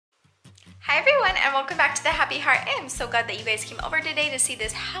Hi everyone, and welcome back to the Happy Heart. I am so glad that you guys came over today to see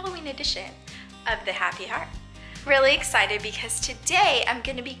this Halloween edition of the Happy Heart. Really excited because today I'm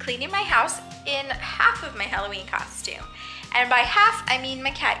going to be cleaning my house in half of my Halloween costume. And by half, I mean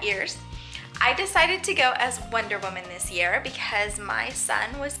my cat ears. I decided to go as Wonder Woman this year because my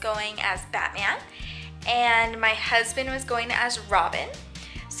son was going as Batman and my husband was going as Robin.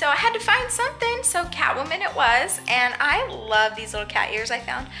 So I had to find something, so Catwoman it was, and I love these little cat ears I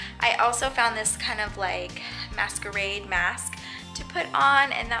found. I also found this kind of like masquerade mask to put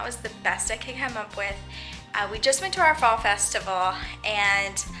on, and that was the best I could come up with. We just went to our fall festival,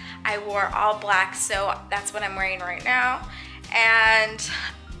 and I wore all black, so that's what I'm wearing right now. And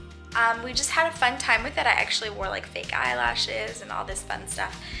we just had a fun time with it. I actually wore like fake eyelashes and all this fun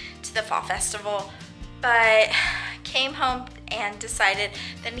stuff to the fall festival, but came home and decided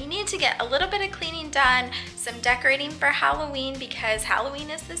that we need to get a little bit of cleaning done, some decorating for Halloween because Halloween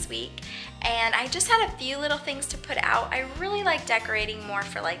is this week, and I just had a few little things to put out. I really like decorating more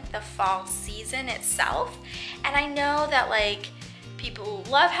for like the fall season itself, and I know that like people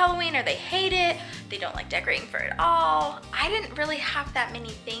love Halloween or they hate it, they don't like decorating for it all. I didn't really have that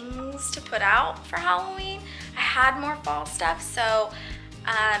many things to put out for Halloween. I had more fall stuff, so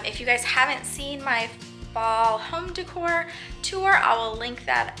if you guys haven't seen my fall home decor tour, I will link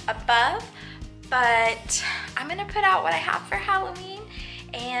that above. But I'm gonna put out what I have for Halloween,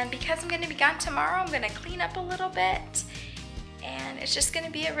 and because I'm gonna be gone tomorrow, I'm gonna clean up a little bit, and it's just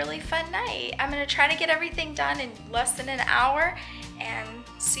gonna be a really fun night. I'm gonna try to get everything done in less than an hour and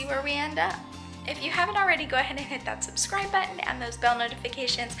see where we end up. If you haven't already, go ahead and hit that subscribe button and those bell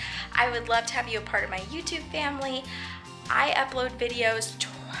notifications. I would love to have you a part of my YouTube family. I upload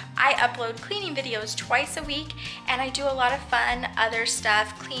cleaning videos twice a week, and I do a lot of fun other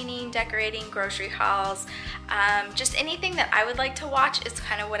stuff, cleaning, decorating, grocery hauls, just anything that I would like to watch is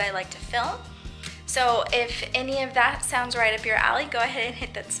kind of what I like to film. So if any of that sounds right up your alley, go ahead and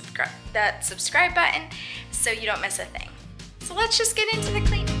hit that subscribe button so you don't miss a thing. So let's just get into the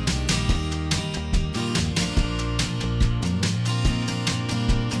cleaning.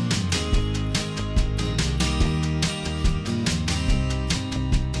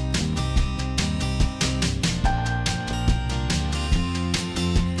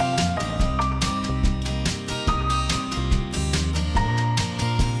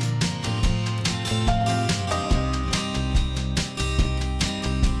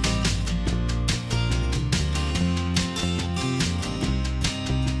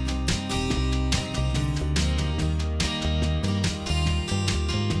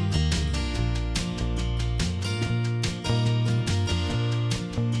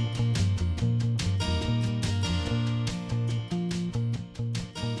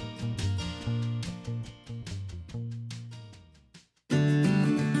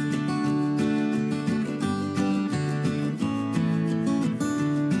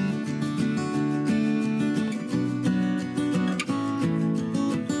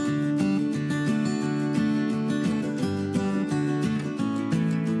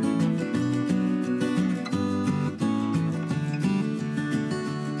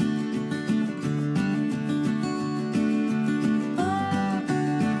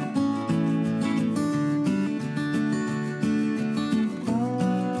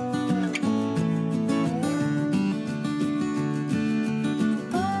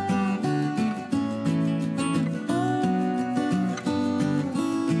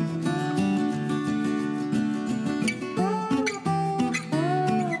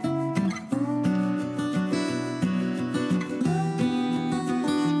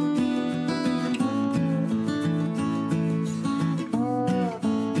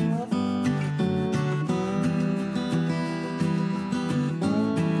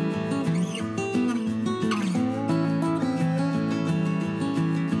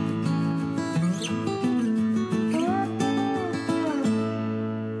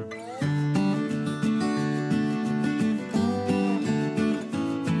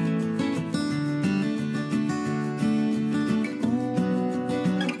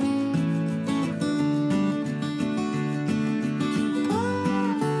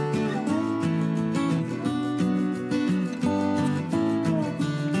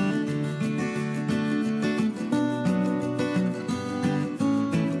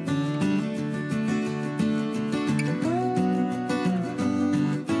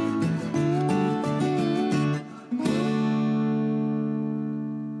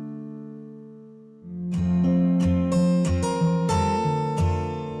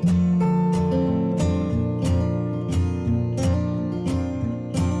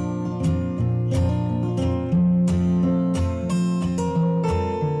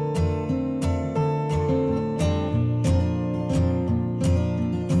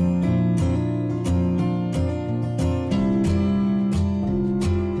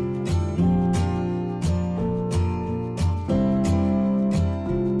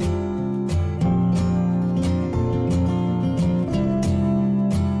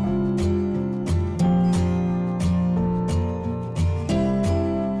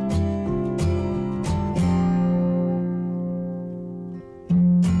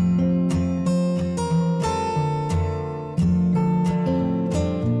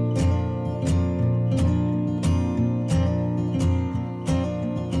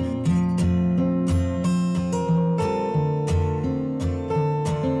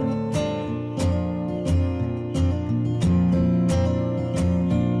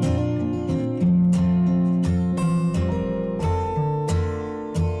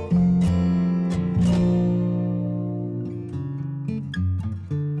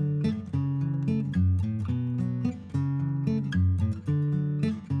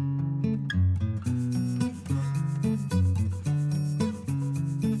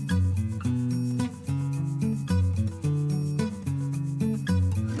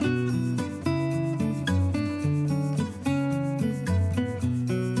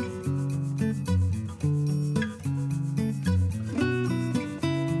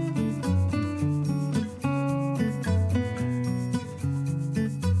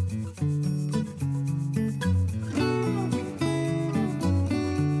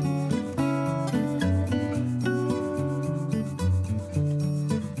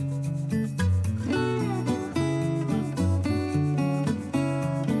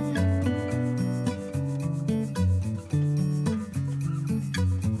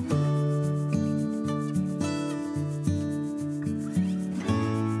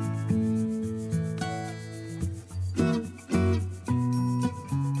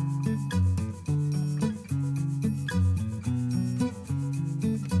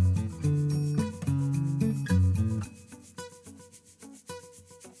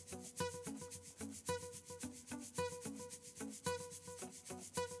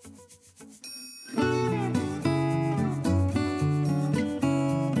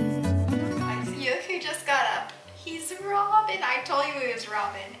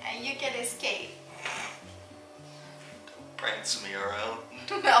 at his cape. Prance me around.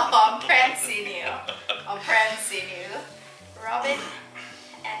 No, I'm prancing you. I'm prancing you. Robin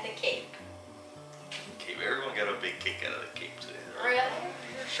and the cape. Cape. Everyone got a big kick out of the cape today. Really?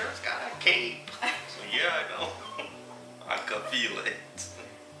 Your shirt's got a cape. So yeah, I know. I can feel it.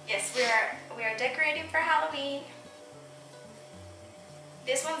 Yes, we are decorating for Halloween.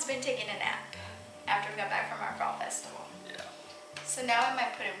 This one's been taking a nap after we got back from our fall festival. Yeah. So now I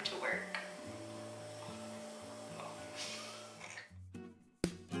might put him to work.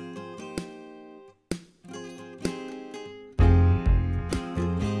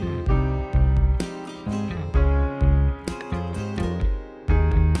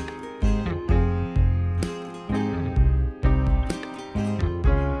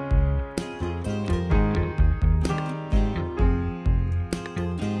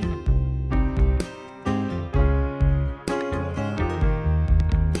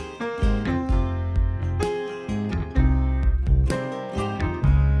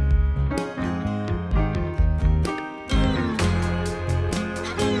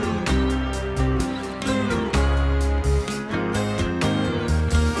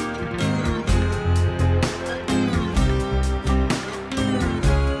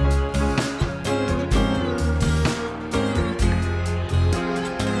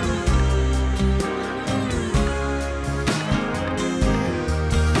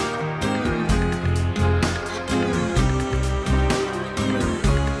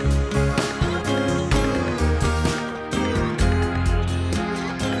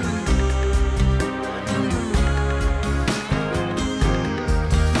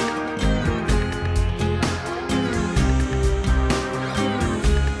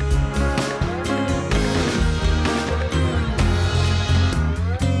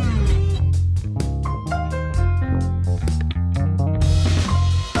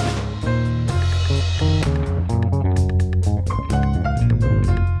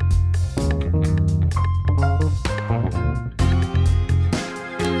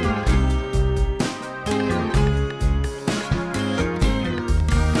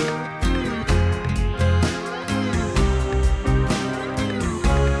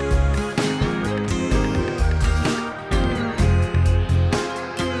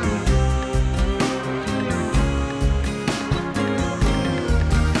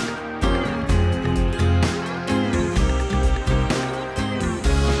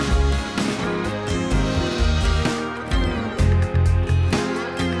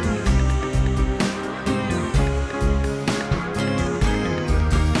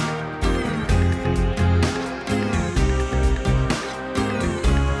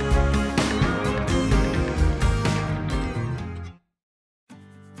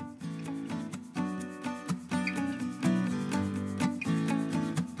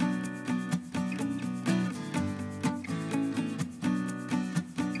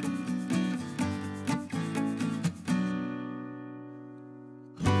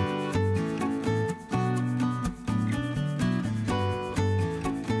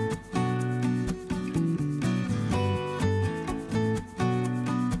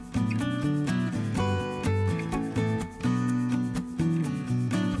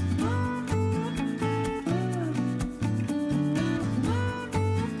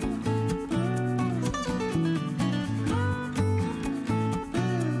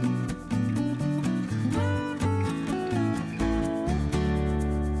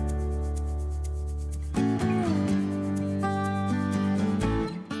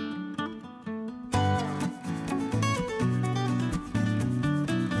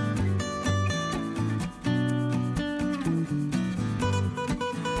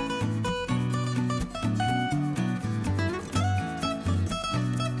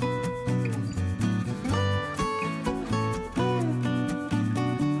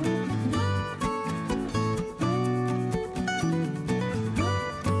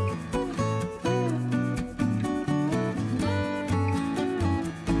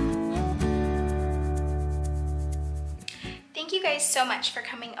 Thank you guys so much for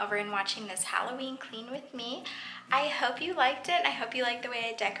coming over and watching this Halloween clean with me. I hope you liked it. I hope you liked the way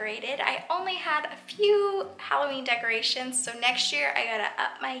I decorated. I only had a few Halloween decorations, so next year I gotta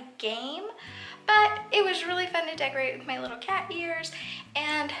up my game. But it was really fun to decorate with my little cat ears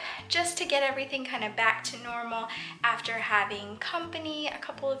and just to get everything kind of back to normal after having company a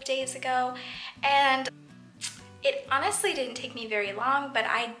couple of days ago. And It honestly didn't take me very long, but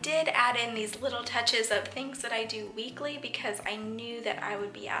I did add in these little touches of things that I do weekly because I knew that I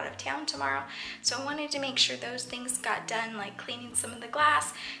would be out of town tomorrow. So I wanted to make sure those things got done, like cleaning some of the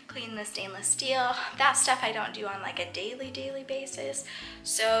glass, cleaning the stainless steel. That stuff I don't do on like a daily basis.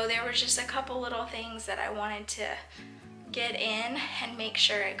 So there were just a couple little things that I wanted to get in and make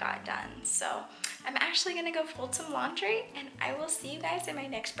sure it got done. So I'm actually gonna go fold some laundry, and I will see you guys in my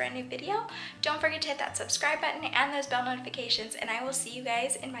next brand new video. Don't forget to hit that subscribe button and those bell notifications, and I will see you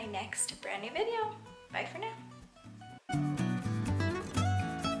guys in my next brand new video. Bye for now.